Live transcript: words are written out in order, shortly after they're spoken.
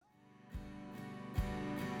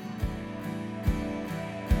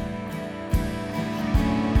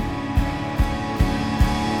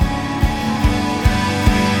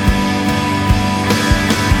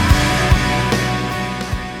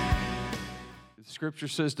Scripture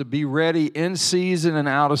says to be ready in season and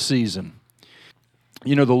out of season.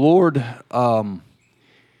 You know, the Lord,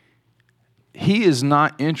 He is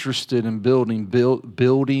not interested in building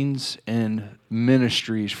buildings and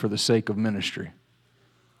ministries for the sake of ministry.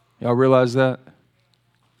 Y'all realize that?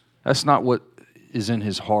 That's not what is in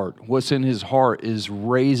His heart. What's in His heart is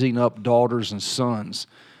raising up daughters and sons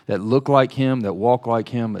that look like Him, that walk like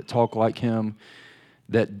Him, that talk like Him,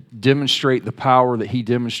 that demonstrate the power that He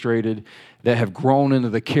demonstrated, that have grown into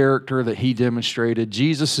the character that He demonstrated.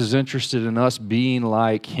 Jesus is interested in us being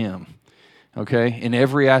like Him, okay, in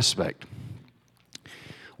every aspect.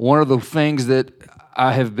 One of the things that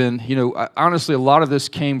I have been, honestly, a lot of this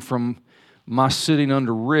came from my sitting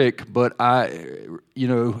under Rick, but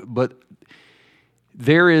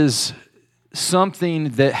there is something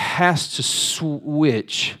that has to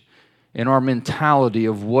switch in our mentality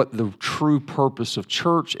of what the true purpose of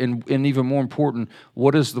church, and even more important,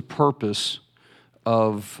 what is the purpose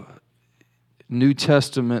of New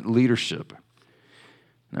Testament leadership.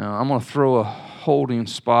 Now, I'm going to throw a holding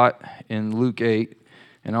spot in Luke 8,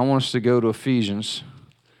 and I want us to go to Ephesians.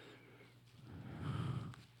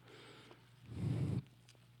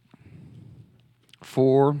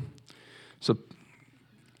 So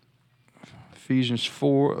Ephesians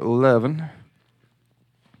 4:11.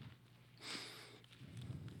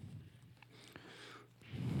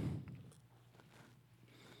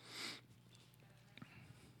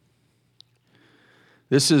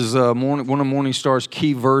 This is one of Morning Star's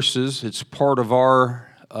key verses. It's part of our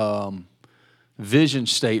vision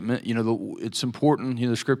statement. It's important.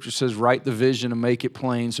 The Scripture says, write the vision and make it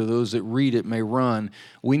plain so those that read it may run.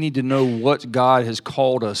 We need to know what God has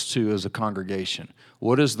called us to as a congregation.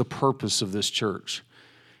 What is the purpose of this church?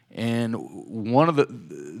 And one of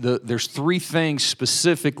there's three things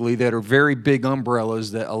specifically that are very big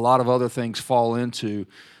umbrellas that a lot of other things fall into,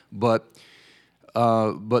 but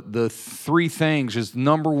the three things is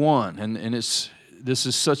number one, and this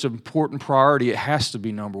is such an important priority, it has to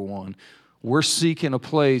be number one. We're seeking a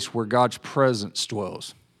place where God's presence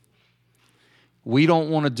dwells. We don't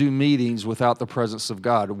want to do meetings without the presence of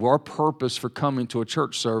God. Our purpose for coming to a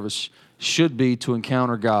church service should be to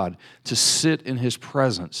encounter God, to sit in His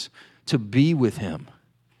presence, to be with Him.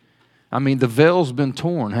 I mean, the veil's been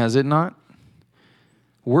torn, has it not?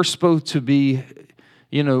 We're supposed to be,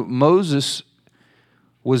 Moses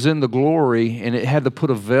was in the glory, and it had to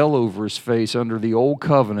put a veil over his face under the old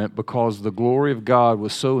covenant because the glory of God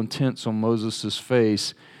was so intense on Moses'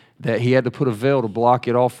 face that he had to put a veil to block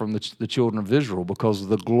it off from the children of Israel because of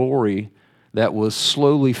the glory that was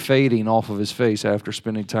slowly fading off of his face after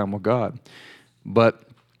spending time with God. But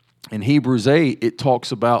in Hebrews 8, it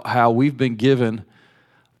talks about how we've been given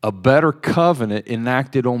a better covenant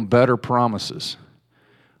enacted on better promises.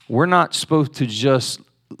 We're not supposed to just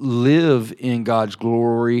live in God's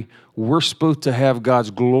glory. We're supposed to have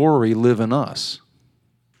God's glory live in us.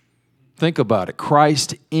 Think about it.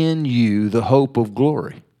 Christ in you, the hope of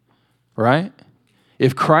glory. Right?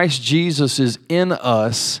 If Christ Jesus is in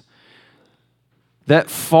us, that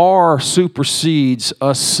far supersedes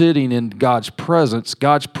us sitting in God's presence.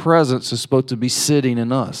 God's presence is supposed to be sitting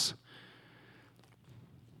in us.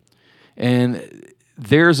 And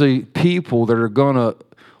there's a people that are going to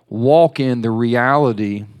walk in the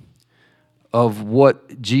reality of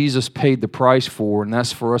what Jesus paid the price for, and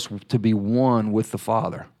that's for us to be one with the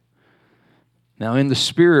Father. Now, in the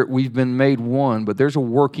Spirit, we've been made one, but there's a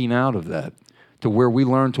working out of that to where we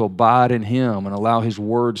learn to abide in Him and allow His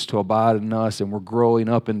words to abide in us, and we're growing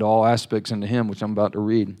up into all aspects into Him, which I'm about to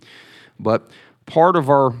read. But part of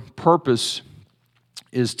our purpose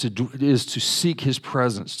is to seek His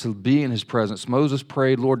presence, to be in His presence. Moses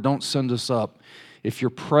prayed, Lord, don't send us up if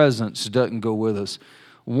your presence doesn't go with us.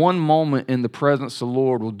 One moment in the presence of the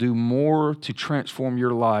Lord will do more to transform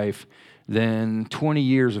your life than 20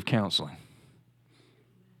 years of counseling.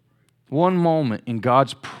 One moment in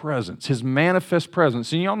God's presence, His manifest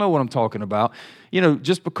presence, and y'all know what I'm talking about.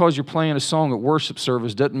 Just because you're playing a song at worship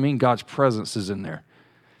service doesn't mean God's presence is in there.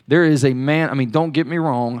 There is don't get me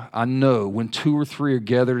wrong, I know when 2 or 3 are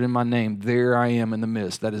gathered in my name, there I am in the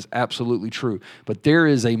midst. That is absolutely true. But there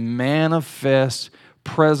is a manifest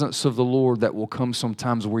presence of the Lord that will come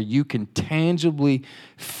sometimes where you can tangibly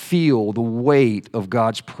feel the weight of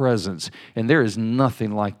God's presence. And there is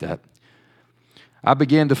nothing like that. I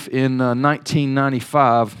began in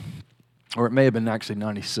 1995, or it may have been actually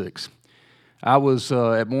 96. I was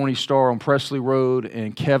at Morning Star on Presley Road,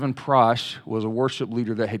 and Kevin Prosh was a worship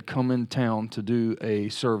leader that had come in town to do a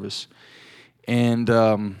service. And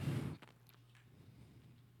I'm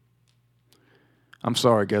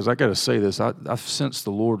sorry, guys, I got to say this. I've sensed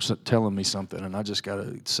the Lord telling me something, and I just got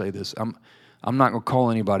to say this. I'm not going to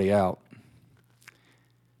call anybody out.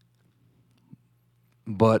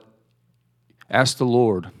 But ask the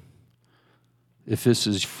Lord if this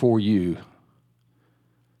is for you.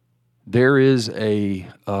 There is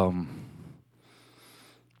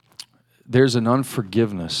there's an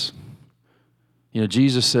unforgiveness.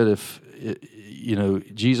 Jesus said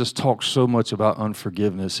Jesus talks so much about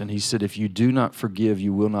unforgiveness, and he said, if you do not forgive,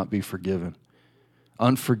 you will not be forgiven.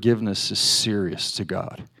 Unforgiveness is serious to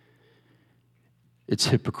God. It's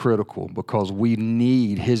hypocritical because we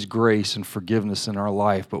need his grace and forgiveness in our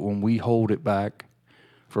life, but when we hold it back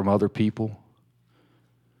from other people,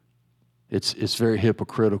 it's very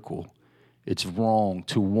hypocritical. It's wrong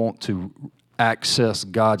to want to access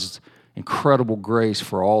God's incredible grace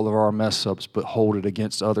for all of our mess-ups, but hold it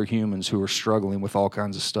against other humans who are struggling with all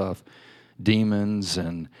kinds of stuff, demons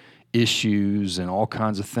and issues and all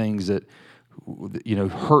kinds of things that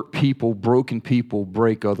hurt people. Broken people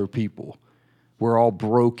break other people. We're all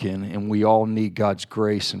broken, and we all need God's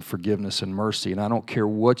grace and forgiveness and mercy. And I don't care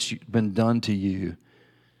what's been done to you.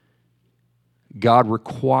 God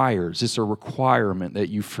requires, it's a requirement that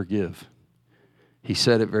you forgive. He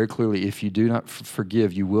said it very clearly, if you do not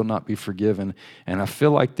forgive, you will not be forgiven. And I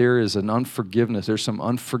feel like there is an unforgiveness, there's some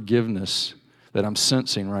unforgiveness that I'm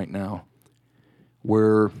sensing right now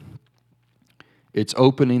where it's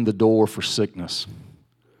opening the door for sickness.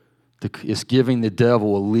 It's giving the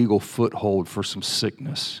devil a legal foothold for some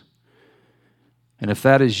sickness. And if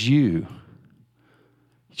that is you,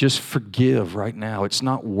 just forgive right now. It's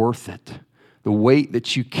not worth it. The weight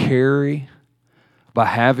that you carry by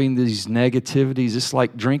having these negativities, it's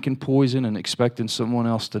like drinking poison and expecting someone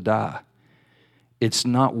else to die. It's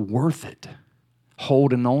not worth it,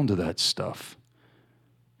 holding on to that stuff.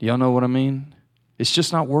 Y'all know what I mean? It's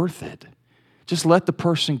just not worth it. Just let the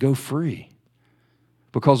person go free.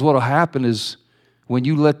 Because what will happen is when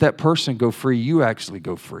you let that person go free, you actually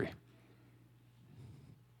go free.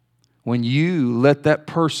 When you let that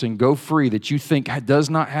person go free that you think does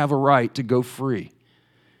not have a right to go free,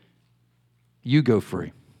 you go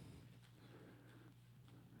free.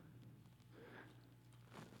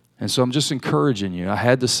 And so I'm just encouraging you. I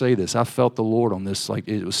had to say this. I felt the Lord on this, like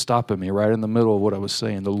it was stopping me right in the middle of what I was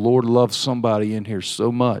saying. The Lord loves somebody in here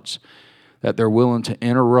so much that they're willing to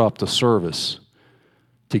interrupt a service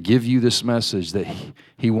to give you this message that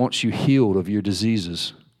He wants you healed of your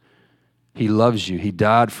diseases. He loves you. He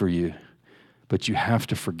died for you. But you have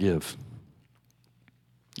to forgive.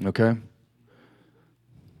 Okay?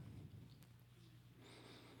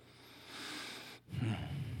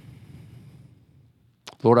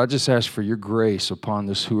 Lord, I just ask for your grace upon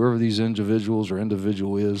this, whoever these individuals or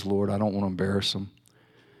individual is, Lord. I don't want to embarrass them.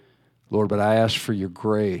 Lord, but I ask for your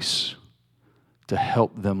grace to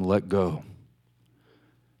help them let go.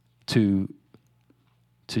 To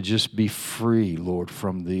just be free, Lord,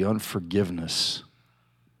 from the unforgiveness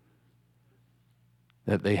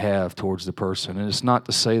that they have towards the person. And it's not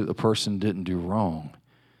to say that the person didn't do wrong.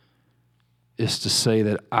 It's to say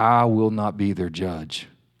that I will not be their judge.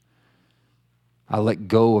 I let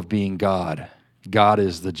go of being God. God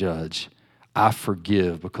is the judge. I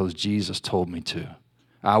forgive because Jesus told me to.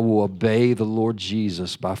 I will obey the Lord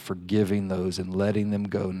Jesus by forgiving those and letting them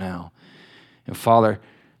go now. And Father,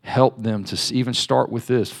 help them to even start with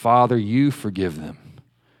this. Father, you forgive them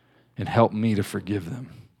and help me to forgive them.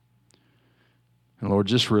 And Lord,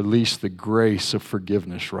 just release the grace of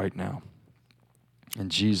forgiveness right now. In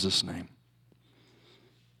Jesus' name.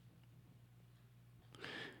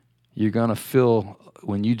 You're going to feel,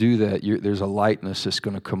 when you do that, there's a lightness that's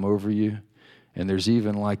going to come over you. And there's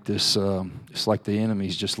even like this, it's like the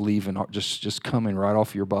enemy's just leaving, just coming right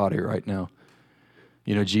off your body right now.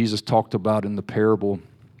 Jesus talked about in the parable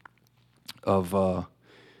of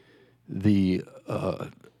the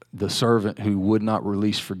servant who would not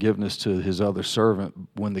release forgiveness to his other servant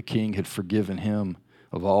when the king had forgiven him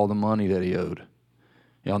of all the money that he owed.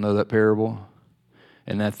 Y'all know that parable?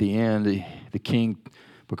 And at the end, the king,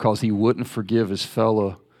 because he wouldn't forgive his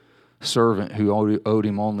fellow servant who owed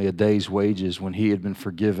him only a day's wages when he had been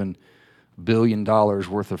forgiven $1 billion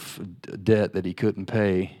worth of debt that he couldn't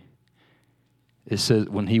pay, it says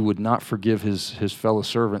when he would not forgive his fellow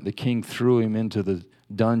servant, the king threw him into the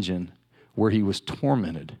dungeon where he was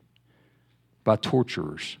tormented by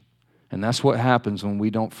torturers. And that's what happens when we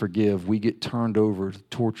don't forgive. We get turned over to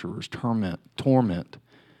torturers, torment.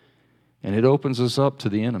 And it opens us up to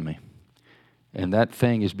the enemy. And that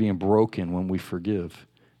thing is being broken when we forgive.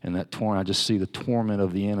 And that I just see the torment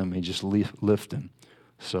of the enemy just lifting.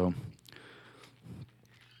 So,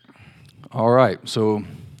 all right. So,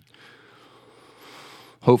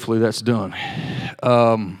 hopefully that's done.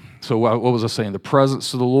 So what was I saying? The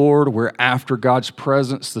presence of the Lord. We're after God's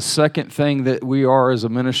presence. The second thing that we are as a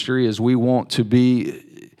ministry is we want to be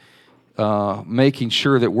making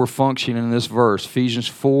sure that we're functioning in this verse. Ephesians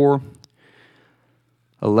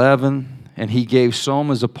 4:11. And he gave some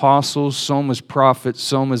as apostles, some as prophets,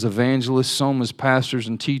 some as evangelists, some as pastors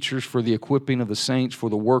and teachers for the equipping of the saints, for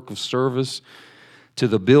the work of service, to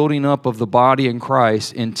the building up of the body in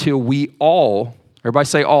Christ, until we all, everybody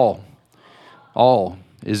say all. All.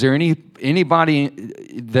 Is there anybody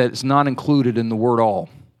that's not included in the word all?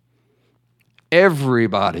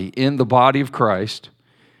 Everybody in the body of Christ.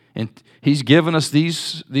 And he's given us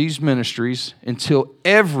these ministries until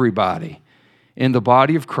everybody in the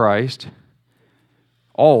body of Christ,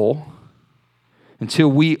 all, until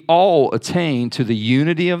we all attain to the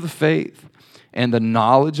unity of the faith and the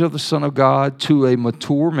knowledge of the Son of God, to a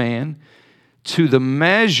mature man, to the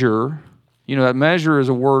measure, that measure is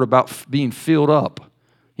a word about being filled up.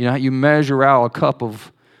 You measure out a cup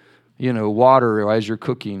of, water as you're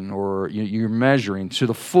cooking, or you're measuring to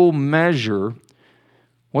the full measure.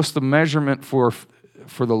 What's the measurement for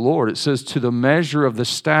the Lord? It says to the measure of the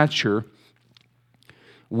stature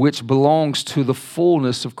which belongs to the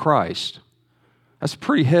fullness of Christ. That's a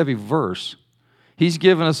pretty heavy verse. He's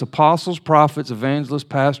given us apostles, prophets, evangelists,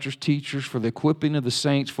 pastors, teachers for the equipping of the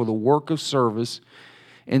saints, for the work of service,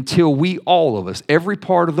 until we, all of us, every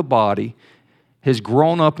part of the body, has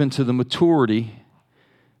grown up into the maturity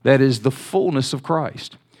that is the fullness of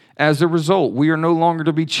Christ. As a result, we are no longer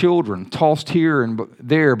to be children, tossed here and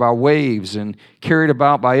there by waves and carried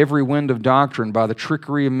about by every wind of doctrine, by the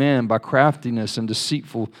trickery of men, by craftiness and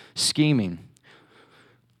deceitful scheming.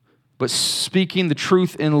 But speaking the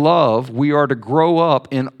truth in love, we are to grow up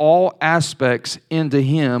in all aspects into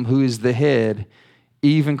Him who is the head,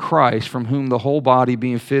 even Christ, from whom the whole body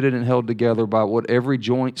being fitted and held together by what every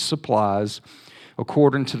joint supplies,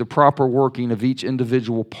 according to the proper working of each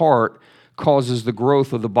individual part, causes the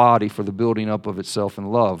growth of the body for the building up of itself in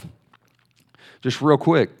love. Just real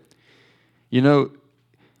quick,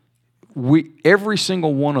 every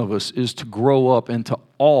single one of us is to grow up into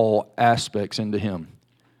all aspects into Him.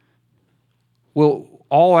 Well,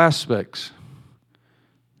 all aspects.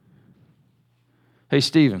 Hey,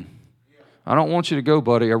 Stephen, I don't want you to go,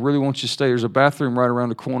 buddy. I really want you to stay. There's a bathroom right around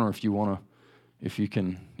the corner if you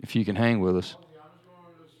can hang with us.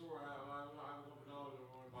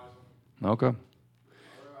 Okay.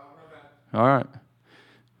 All right.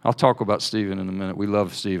 I'll talk about Stephen in a minute. We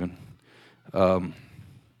love Stephen.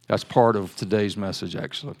 That's part of today's message,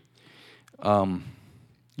 actually.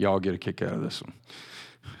 Y'all get a kick out of this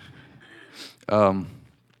one.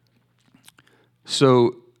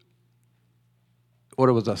 So,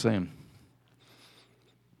 what was I saying?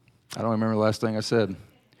 I don't remember the last thing I said.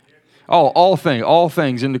 Oh, all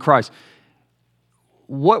things into Christ.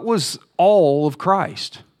 What was all of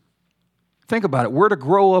Christ? Think about it. We're to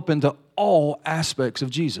grow up into all aspects of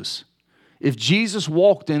Jesus. If Jesus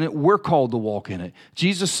walked in it, we're called to walk in it.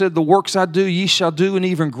 Jesus said, the works I do, ye shall do, and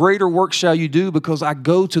even greater works shall you do, because I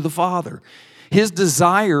go to the Father. His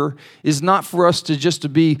desire is not for us to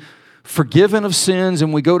be forgiven of sins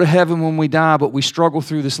and we go to heaven when we die, but we struggle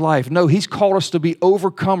through this life. No, He's called us to be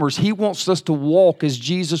overcomers. He wants us to walk as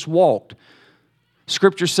Jesus walked.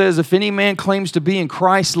 Scripture says, if any man claims to be in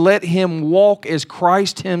Christ, let him walk as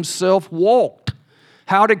Christ Himself walked.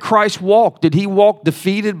 How did Christ walk? Did He walk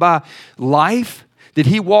defeated by life? Did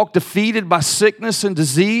He walk defeated by sickness and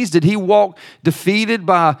disease? Did He walk defeated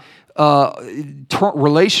by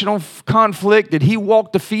relational conflict? Did He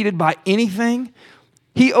walk defeated by anything?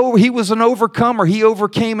 He was an overcomer. He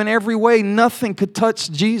overcame in every way. Nothing could touch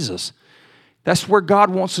Jesus. That's where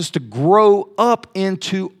God wants us to grow up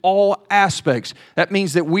into all aspects. That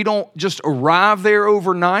means that we don't just arrive there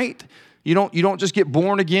overnight. You don't just get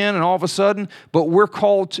born again and all of a sudden, but we're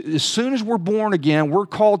called to, as soon as we're born again, we're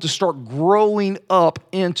called to start growing up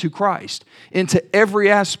into Christ, into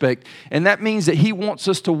every aspect. And that means that He wants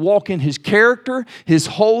us to walk in His character, His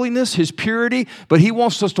holiness, His purity, but He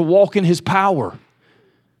wants us to walk in His power.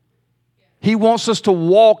 He wants us to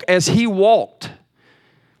walk as He walked.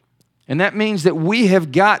 And that means that we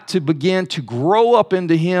have got to begin to grow up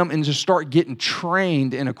into Him and to start getting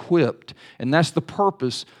trained and equipped. And that's the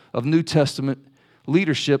purpose of New Testament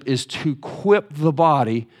leadership, is to equip the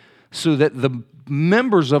body so that the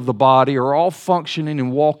members of the body are all functioning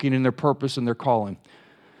and walking in their purpose and their calling.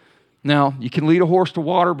 Now, you can lead a horse to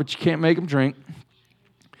water, but you can't make him drink.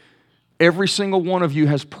 Every single one of you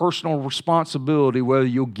has personal responsibility whether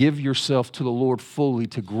you'll give yourself to the Lord fully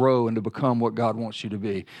to grow and to become what God wants you to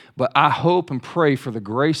be. But I hope and pray for the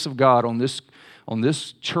grace of God on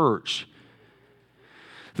this church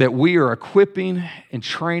that we are equipping and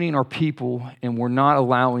training our people, and we're not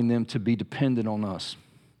allowing them to be dependent on us.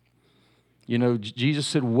 You know, Jesus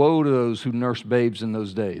said, woe to those who nurse babes in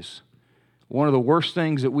those days. One of the worst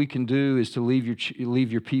things that we can do is to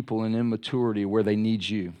leave your people in immaturity where they need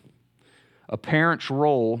you. A parent's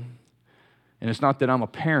role, and it's not that I'm a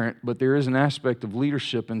parent, but there is an aspect of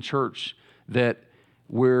leadership in church that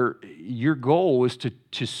where your goal is to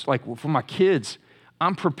like for my kids,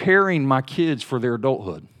 I'm preparing my kids for their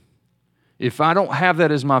adulthood. If I don't have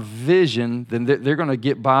that as my vision, then they're going to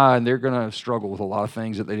get by and they're going to struggle with a lot of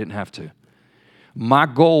things that they didn't have to. My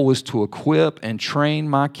goal was to equip and train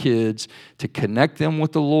my kids, to connect them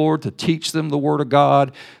with the Lord, to teach them the Word of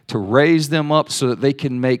God, to raise them up so that they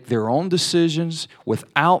can make their own decisions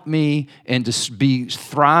without me and to be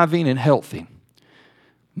thriving and healthy.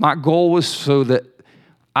 My goal was so that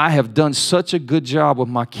I have done such a good job with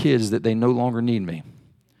my kids that they no longer need me.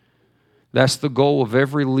 That's the goal of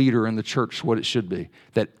every leader in the church, what it should be.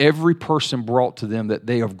 That every person brought to them that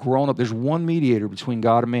they have grown up. There's one mediator between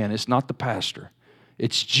God and man. It's not the pastor.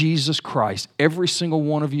 It's Jesus Christ. Every single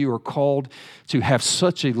one of you are called to have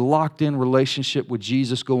such a locked-in relationship with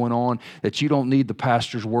Jesus going on that you don't need the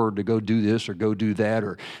pastor's word to go do this or go do that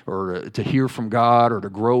or to hear from God or to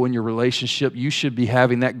grow in your relationship. You should be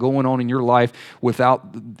having that going on in your life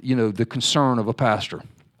without, the concern of a pastor.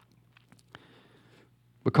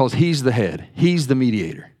 Because he's the head. He's the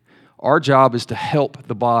mediator. Our job is to help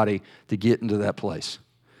the body to get into that place.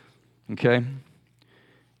 Okay?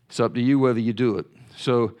 It's up to you whether you do it.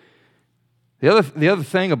 So the other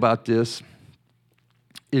thing about this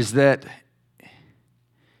is that,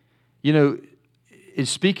 in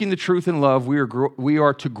speaking the truth in love, we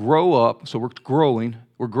are to grow up. So we're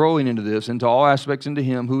growing into this, into all aspects into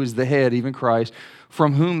Him who is the head, even Christ,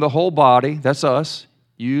 from whom the whole body, that's us,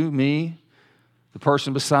 you, me, the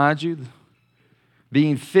person beside you,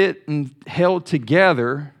 being fit and held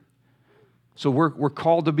together. So we're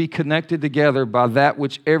called to be connected together by that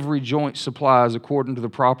which every joint supplies according to the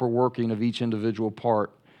proper working of each individual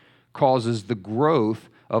part, causes the growth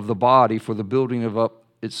of the body for the building of up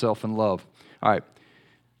itself in love. All right.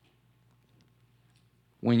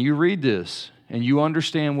 When you read this and you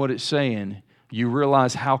understand what it's saying, you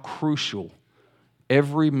realize how crucial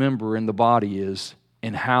every member in the body is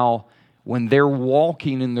and how when they're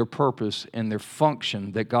walking in their purpose and their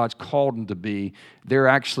function that God's called them to be, they're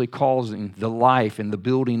actually causing the life and the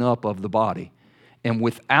building up of the body. And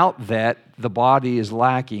without that, the body is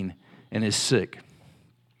lacking and is sick.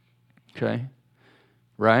 Okay?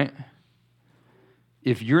 Right?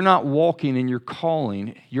 If you're not walking in your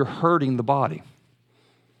calling, you're hurting the body.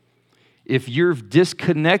 If you've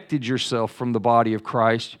disconnected yourself from the body of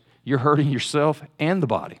Christ, you're hurting yourself and the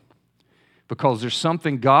body. Because there's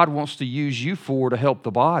something God wants to use you for to help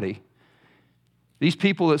the body. These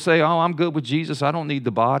people that say, oh, I'm good with Jesus, I don't need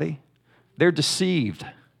the body, they're deceived.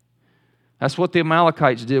 That's what the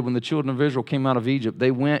Amalekites did when the children of Israel came out of Egypt.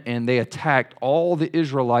 They went and they attacked all the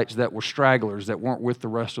Israelites that were stragglers, that weren't with the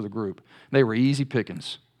rest of the group. They were easy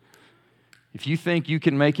pickings. If you think you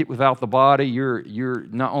can make it without the body, you're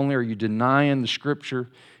not only are you denying the Scripture,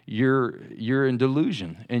 you're in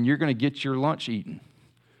delusion, and you're going to get your lunch eaten.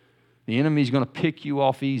 The enemy's going to pick you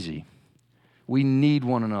off easy. We need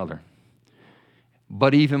one another.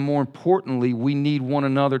 But even more importantly, we need one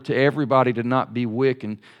another to everybody to not be weak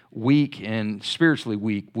and spiritually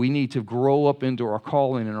weak. We need to grow up into our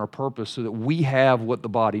calling and our purpose so that we have what the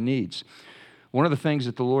body needs. One of the things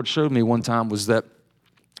that the Lord showed me one time was that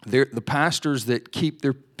the pastors that keep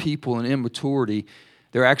their people in immaturity,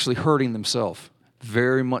 they're actually hurting themselves,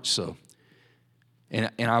 very much so. And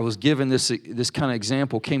I was given this kind of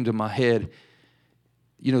example came to my head.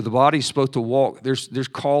 The body's supposed to walk. There's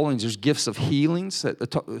callings, there's gifts of healings that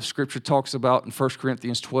the Scripture talks about in 1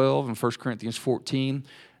 Corinthians 12 and 1 Corinthians 14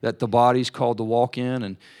 that the body's called to walk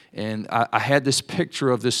in. And I had this picture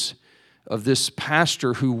of this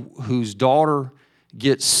pastor whose daughter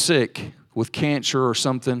gets sick with cancer or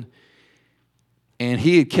something. And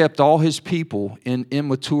he had kept all his people in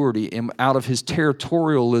immaturity and out of his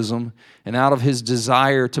territorialism and out of his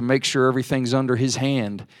desire to make sure everything's under his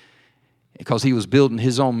hand because he was building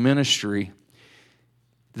his own ministry,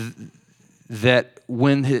 that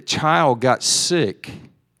when the child got sick,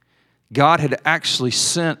 God had actually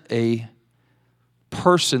sent a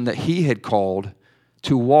person that he had called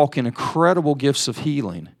to walk in incredible gifts of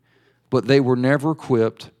healing, but they were never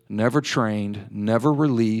equipped, never trained, never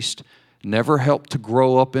released, never helped to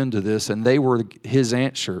grow up into this, and they were his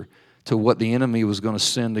answer to what the enemy was going to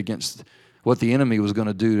send against, what the enemy was going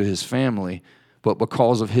to do to his family. But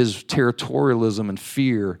because of his territorialism and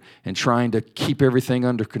fear and trying to keep everything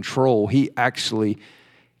under control, he actually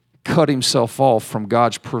cut himself off from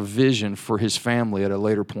God's provision for his family at a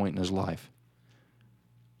later point in his life.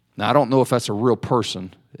 Now, I don't know if that's a real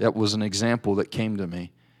person. That was an example that came to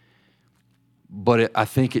me. But I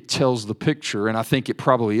think it tells the picture, and I think it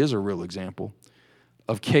probably is a real example,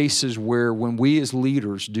 of cases where when we as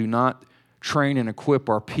leaders do not train and equip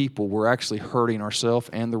our people, we're actually hurting ourselves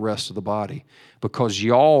and the rest of the body, because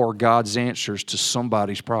y'all are God's answers to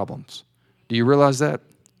somebody's problems. Do you realize that?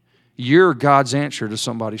 You're God's answer to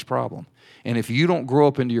somebody's problem. And if you don't grow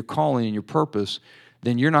up into your calling and your purpose,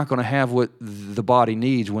 then you're not going to have what the body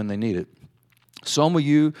needs when they need it. Some of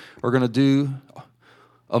you are going to do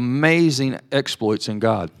amazing exploits in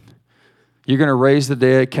God. You're going to raise the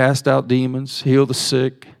dead, cast out demons, heal the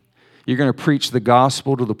sick. You're going to preach the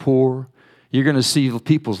gospel to the poor. You're going to see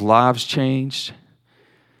people's lives changed.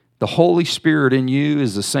 The Holy Spirit in you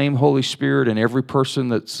is the same Holy Spirit in every person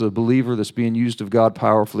that's a believer that's being used of God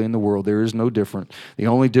powerfully in the world. There is no different. The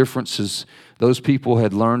only difference is those people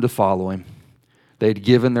had learned to follow Him. They'd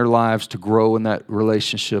given their lives to grow in that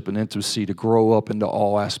relationship and intimacy, to grow up into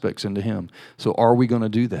all aspects into Him. So are we going to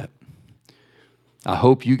do that? I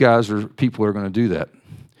hope you guys are people who are going to do that.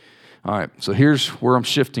 All right, so here's where I'm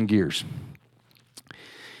shifting gears.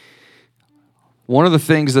 One of the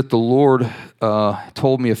things that the Lord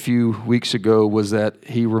told me a few weeks ago was that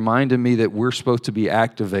He reminded me that we're supposed to be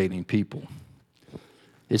activating people.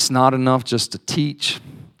 It's not enough just to teach.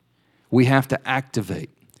 We have to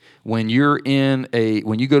activate. When you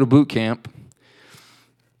go to boot camp,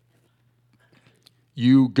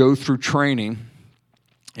 you go through training,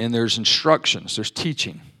 and there's instructions, there's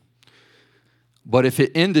teaching. But if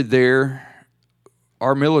it ended there,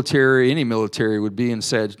 our military, any military, would be in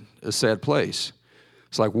a sad place.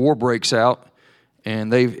 It's like war breaks out,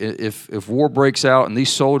 and if war breaks out and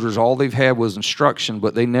these soldiers, all they've had was instruction,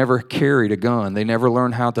 but they never carried a gun. They never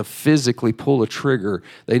learned how to physically pull a trigger.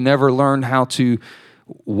 They never learned how to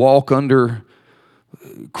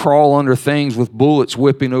crawl under things with bullets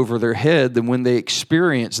whipping over their head. Then when they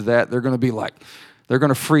experience that, they're going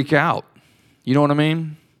to freak out. You know what I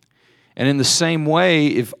mean? And in the same way,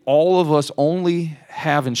 if all of us only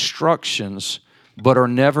have instructions but are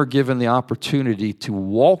never given the opportunity to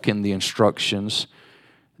walk in the instructions,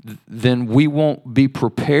 then we won't be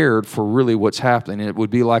prepared for really what's happening. It would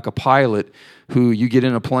be like a pilot who you get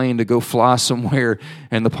in a plane to go fly somewhere,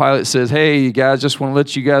 and the pilot says, "Hey, you guys, just want to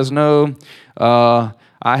let you guys know,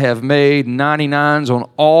 I have made 99s on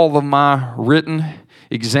all of my written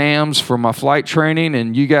exams for my flight training,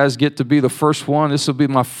 and you guys get to be the first one. This will be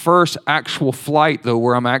my first actual flight, though,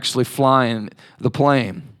 where I'm actually flying the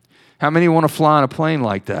plane." How many want to fly in a plane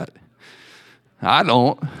like that? I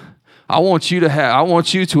don't. I want you to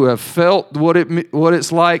have felt what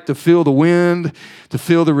it's like to feel the wind, to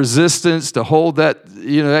feel the resistance, to hold that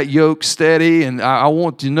yoke steady, and I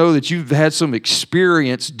want to know that you've had some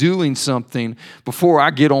experience doing something before I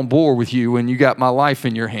get on board with you when you got my life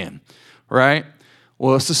in your hand, right?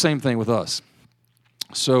 Well, it's the same thing with us.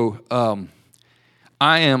 So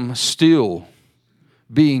I am still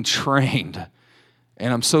being trained,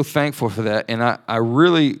 and I'm so thankful for that. And I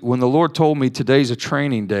really, when the Lord told me today's a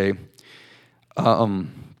training day, I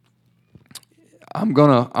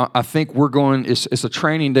think it's a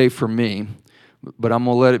training day for me, but I'm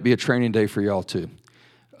going to let it be a training day for y'all too.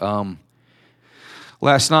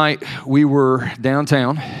 Last night, we were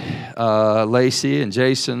downtown. Lacey and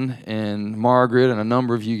Jason and Margaret and a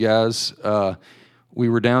number of you guys, we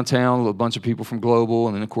were downtown, a bunch of people from Global,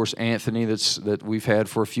 and then, of course, Anthony that we've had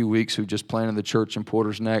for a few weeks, who just planted the church in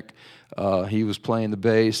Porter's Neck. He was playing the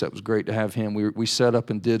bass. That was great to have him. We set up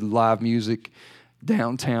and did live music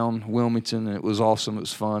downtown Wilmington, and it was awesome. It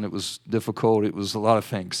was fun. It was difficult. It was a lot of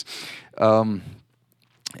things. And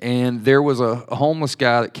there was a homeless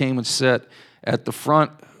guy that came and sat at the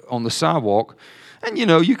front on the sidewalk. And,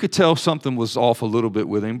 you could tell something was off a little bit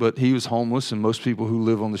with him, but he was homeless, and most people who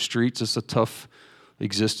live on the streets, it's a tough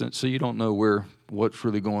existence, so you don't know what's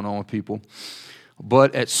really going on with people.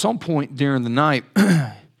 But at some point during the night,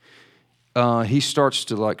 he starts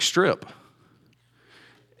to, strip.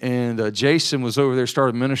 And Jason was over there,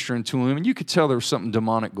 started ministering to him, and you could tell there was something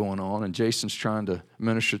demonic going on, and Jason's trying to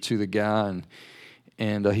minister to the guy,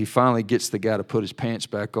 and he finally gets the guy to put his pants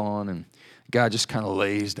back on, and the guy just kind of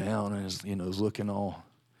lays down and is looking all,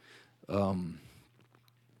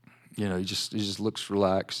 he just looks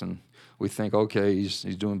relaxed, and we think, okay, he's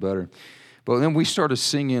doing better. But then we started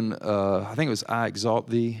singing, I think it was "I Exalt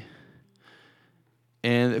Thee."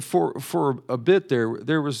 And for a bit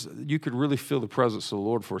there was, you could really feel the presence of the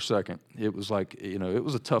Lord for a second. It was like, it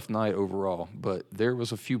was a tough night overall, but there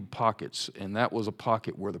was a few pockets, and that was a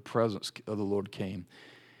pocket where the presence of the Lord came.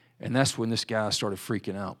 And that's when this guy started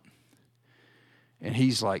freaking out. And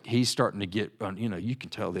he's starting to get, you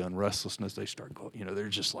can tell the unrestlessness. They start going, they're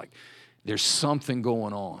just like, there's something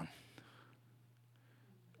going on.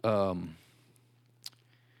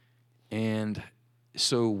 And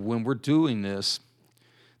so when we're doing this,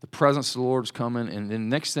 the presence of the Lord's coming, and then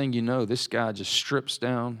next thing you know, this guy just strips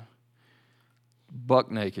down,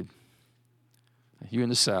 buck naked. You in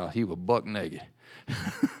the South, he was buck naked.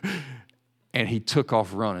 And he took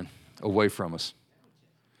off running away from us.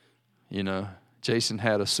 Jason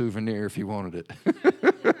had a souvenir if he wanted it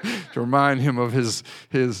to remind him of his.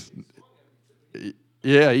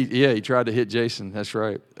 He tried to hit Jason. That's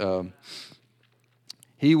right.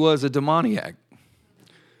 He was a demoniac.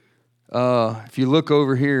 If you look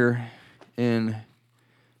over here in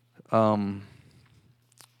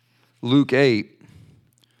Luke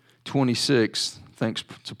 8:26, thanks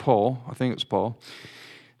to Paul. I think it's Paul.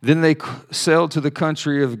 Then they sailed to the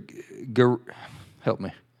country of help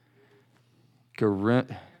me. I don't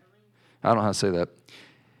know how to say that.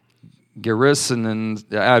 Gerasene,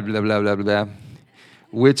 blah, blah, blah, blah,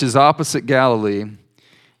 which is opposite Galilee.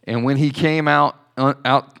 And when he came out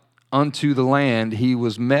unto the land, he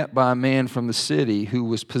was met by a man from the city who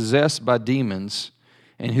was possessed by demons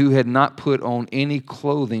and who had not put on any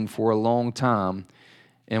clothing for a long time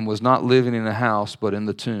and was not living in a house but in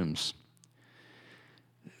the tombs.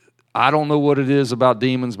 I don't know what it is about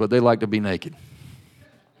demons, but they like to be naked.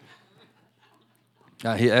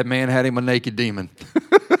 That man had him a naked demon.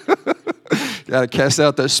 Got to cast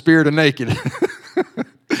out that spirit of naked.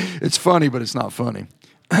 It's funny, but it's not funny.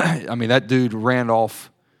 I mean, that dude ran off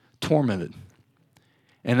tormented.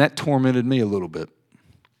 And that tormented me a little bit.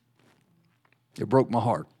 It broke my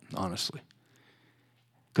heart, honestly.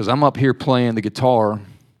 Because I'm up here playing the guitar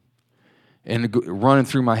and running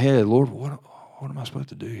through my head, Lord, what am I supposed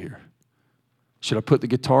to do here? Should I put the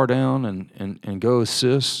guitar down and go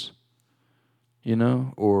assist?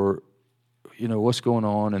 Or, what's going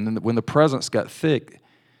on? And then when the presence got thick,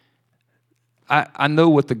 I know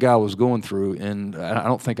what the guy was going through, and I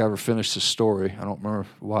don't think I ever finished the story. I don't remember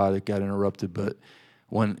why it got interrupted, but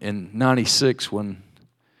when in 96, when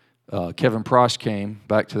Kevin Prosh came,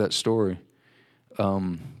 back to that story,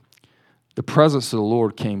 the presence of the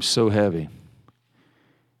Lord came so heavy.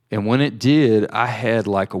 And when it did, I had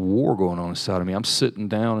like a war going on inside of me. I'm sitting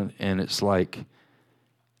down, and it's like,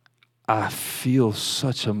 I feel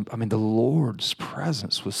the Lord's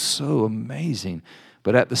presence was so amazing.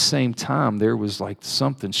 But at the same time, there was like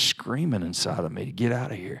something screaming inside of me to get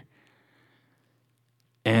out of here.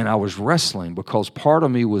 And I was wrestling because part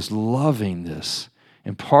of me was loving this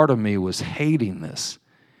and part of me was hating this.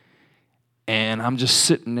 And I'm just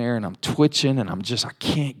sitting there and I'm twitching and I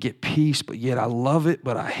can't get peace, but yet I love it,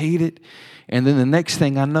 but I hate it. And then the next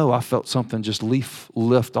thing I know, I felt something just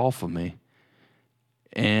lift off of me.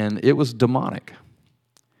 And it was demonic.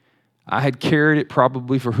 I had carried it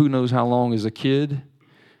probably for who knows how long as a kid.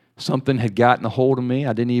 Something had gotten a hold of me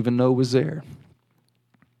I didn't even know was there.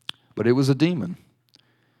 But it was a demon.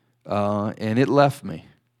 And it left me.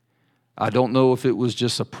 I don't know if it was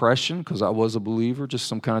just oppression because I was a believer, just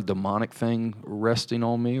some kind of demonic thing resting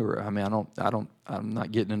on me, or I'm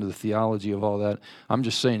not getting into the theology of all that. I'm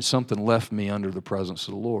just saying something left me under the presence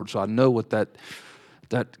of the Lord. So I know what that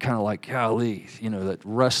kind of like, golly, that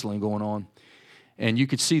wrestling going on. And you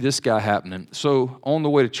could see this guy happening. So on the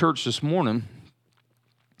way to church this morning,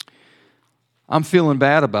 I'm feeling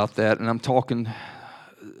bad about that, and I'm talking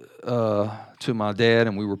to my dad,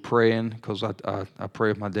 and we were praying because I pray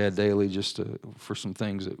with my dad daily just for some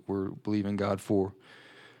things that we're believing God for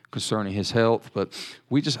concerning his health. But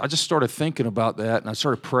I just started thinking about that, and I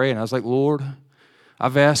started praying. I was like, Lord,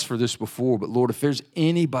 I've asked for this before, but Lord, if there's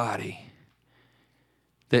anybody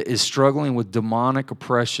that is struggling with demonic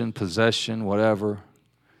oppression, possession, whatever,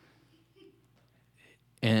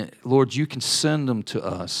 and Lord, you can send them to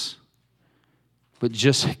us. But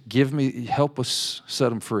just help us set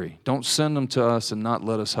them free. Don't send them to us and not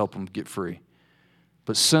let us help them get free.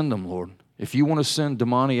 But send them, Lord. If you want to send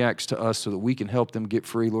demoniacs to us so that we can help them get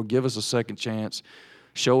free, Lord, give us a second chance.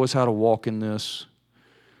 Show us how to walk in this,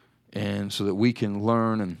 and so that we can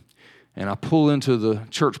learn. And I pull into the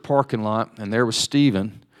church parking lot, and there was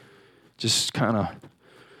Stephen, just kind of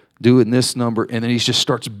doing this number, and then he just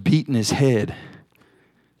starts beating his head.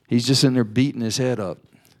 He's just in there beating his head up.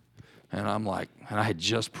 And I'm like, and I had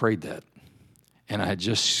just prayed that. And I had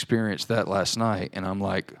just experienced that last night. And I'm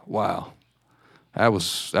like, wow, that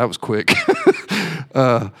was quick.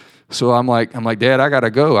 So I'm like, Dad, I got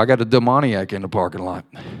to go. I got a demoniac in the parking lot.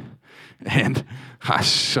 And I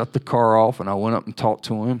shut the car off and I went up and talked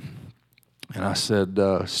to him. And I said,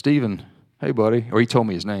 Stephen, hey, buddy. Or he told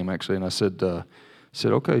me his name, actually. And I said,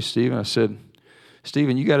 okay, Stephen. I said,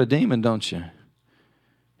 Stephen, you got a demon, don't you?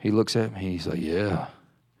 He looks at me. He's like, yeah.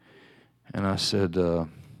 And I said,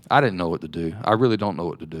 I didn't know what to do. I really don't know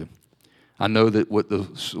what to do. I know that what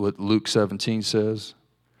Luke 17 says,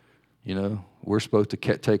 we're supposed to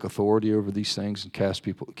take authority over these things and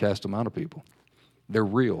cast them out of people. They're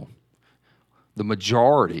real. The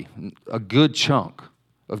majority, a good chunk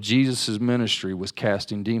of Jesus' ministry was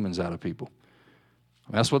casting demons out of people.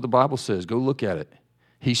 That's what the Bible says. Go look at it.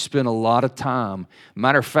 He spent a lot of time.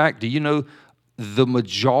 Matter of fact, do you know the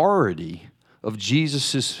majority of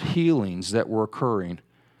Jesus' healings that were occurring,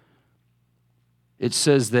 it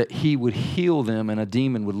says that he would heal them and a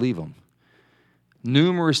demon would leave them.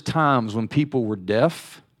 Numerous times when people were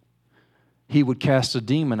deaf, he would cast a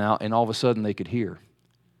demon out and all of a sudden they could hear.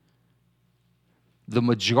 The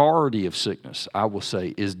majority of sickness, I will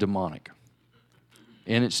say, is demonic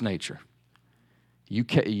in its nature.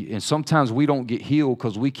 And sometimes we don't get healed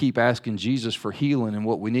because we keep asking Jesus for healing, and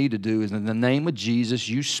what we need to do is, in the name of Jesus,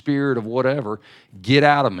 you spirit of whatever, get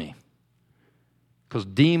out of me. Because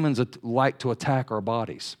demons like to attack our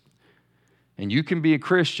bodies. And you can be a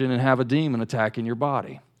Christian and have a demon attacking your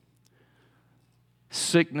body.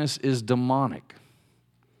 Sickness is demonic.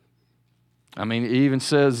 I mean, it even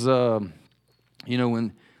says, when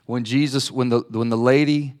the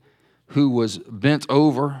lady who was bent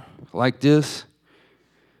over like this,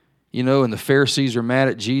 and the Pharisees are mad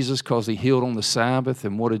at Jesus because he healed on the Sabbath.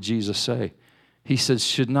 And what did Jesus say? He said,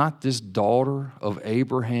 should not this daughter of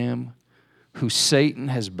Abraham, who Satan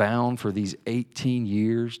has bound for these 18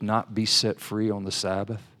 years, not be set free on the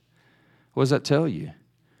Sabbath? What does that tell you?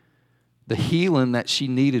 The healing that she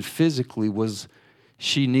needed physically was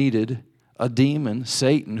she needed a demon,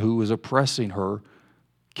 Satan, who was oppressing her,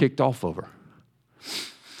 kicked off of her.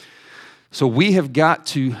 So we have got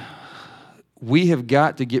to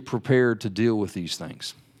get prepared to deal with these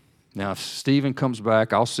things. Now, if Stephen comes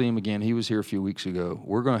back, I'll see him again. He was here a few weeks ago.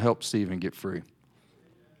 We're going to help Stephen get free.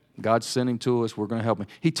 God sent him to us. We're going to help him.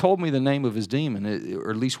 He told me the name of his demon,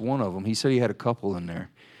 or at least one of them. He said he had a couple in there.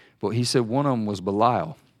 But he said one of them was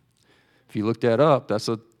Belial. If you look that up, that's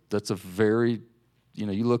a very,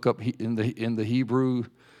 you look up in the Hebrew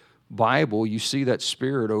Bible, you see that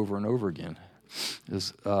spirit over and over again.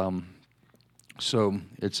 So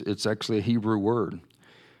it's actually a Hebrew word.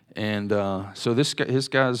 And so this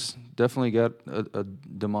guy's definitely got a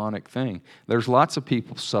demonic thing. There's lots of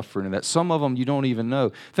people suffering in that. Some of them you don't even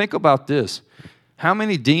know. Think about this. How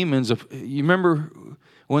many demons, you remember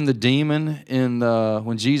when the demon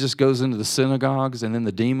when Jesus goes into the synagogues and then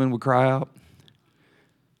the demon would cry out?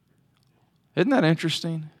 Isn't that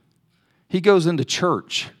interesting? He goes into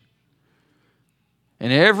church.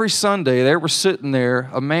 And every Sunday there was sitting there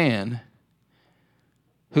a man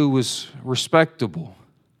who was respectable,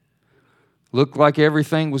 looked like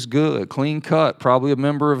everything was good, clean cut, probably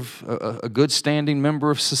a good standing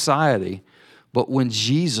member of society. But when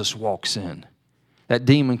Jesus walks in, that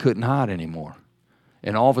demon couldn't hide anymore.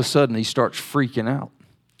 And all of a sudden he starts freaking out.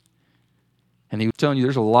 And he was telling you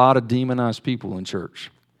there's a lot of demonized people in church.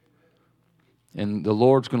 And the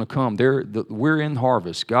Lord's going to come. We're in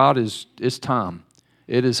harvest. It's time.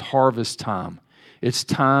 It is harvest time. It's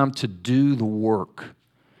time to do the work.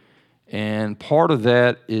 And part of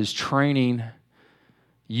that is training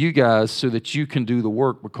you guys so that you can do the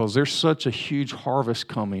work, because there's such a huge harvest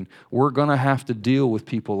coming. We're going to have to deal with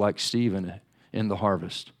people like Stephen in the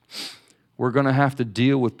harvest. We're going to have to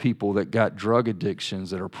deal with people that got drug addictions,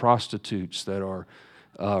 that are prostitutes, that are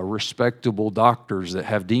respectable doctors that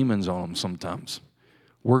have demons on them sometimes.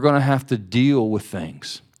 We're going to have to deal with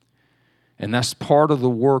things. And that's part of the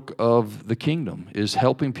work of the kingdom, is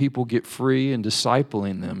helping people get free and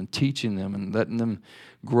discipling them and teaching them and letting them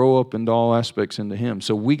grow up into all aspects into Him.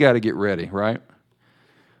 So we got to get ready, right?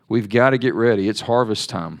 We've got to get ready. It's harvest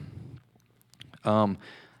time. I'm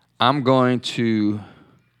going to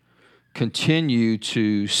continue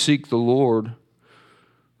to seek the Lord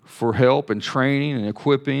for help and training and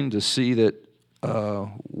equipping to see that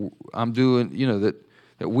I'm doing,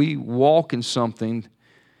 that we walk in something.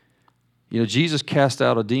 Jesus cast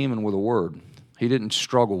out a demon with a word. He didn't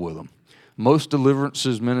struggle with them. Most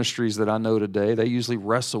deliverances ministries that I know today, they usually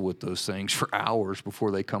wrestle with those things for hours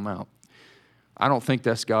before they come out. I don't think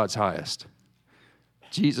that's God's highest.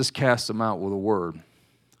 Jesus cast them out with a word.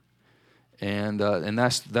 And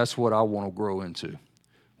that's what I want to grow into.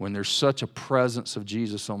 When there's such a presence of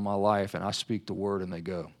Jesus on my life and I speak the word and they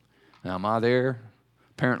go. Now, am I there?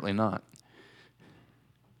 Apparently not.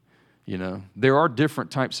 You know, there are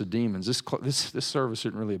different types of demons. This service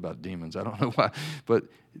isn't really about demons. I don't know why, but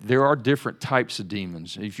there are different types of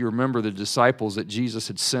demons. If you remember the disciples that Jesus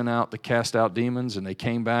had sent out to cast out demons, and they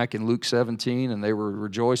came back in Luke 17, and they were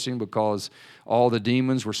rejoicing because all the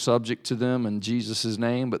demons were subject to them in Jesus'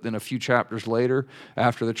 name. But then a few chapters later,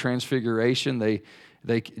 after the transfiguration,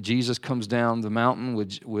 Jesus comes down the mountain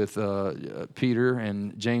with Peter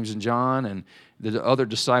and James and John, and the other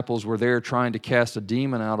disciples were there trying to cast a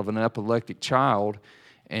demon out of an epileptic child,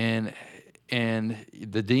 and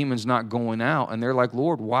the demon's not going out, and they're like,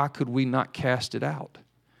 Lord, why could we not cast it out?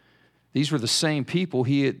 These were the same people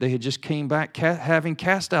they had just came back having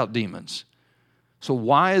cast out demons. So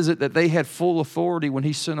why is it that they had full authority when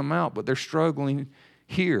he sent them out, but they're struggling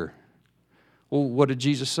here? Well, what did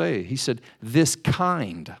Jesus say? He said, this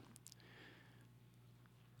kind.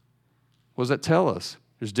 What does that tell us?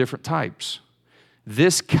 There's different types.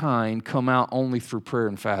 This kind come out only through prayer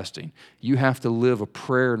and fasting. You have to live a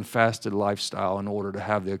prayer and fasted lifestyle in order to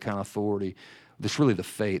have the kind of authority. That's really the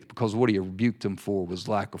faith, because what he rebuked them for was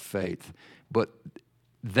lack of faith. But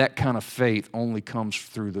that kind of faith only comes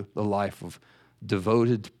through the life of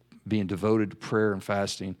being devoted to prayer and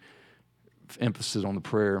fasting, emphasis on the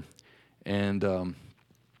prayer. And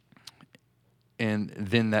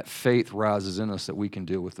then that faith rises in us that we can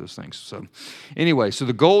deal with those things. So anyway, so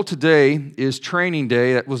the goal today is training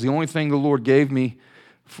day. That was the only thing the Lord gave me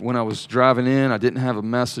when I was driving in. I didn't have a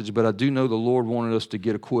message, but I do know the Lord wanted us to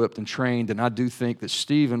get equipped and trained, and I do think that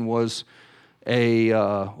Stephen was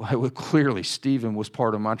clearly Stephen was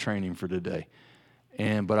part of my training for today.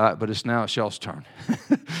 But it's now y'all's turn.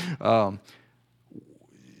 I'm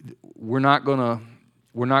going to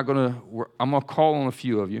call on a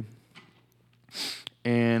few of you,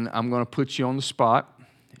 and I'm going to put you on the spot,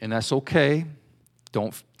 and that's okay.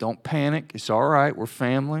 Don't panic. It's all right. We're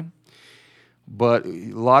family. But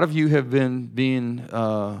a lot of you have been being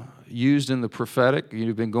used in the prophetic.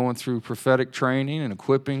 You've been going through prophetic training and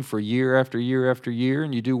equipping for year after year after year,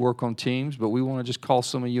 and you do work on teams, but we want to just call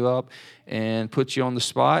some of you up and put you on the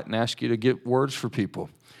spot and ask you to get words for people.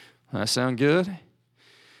 Does that sound good?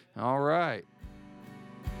 All right.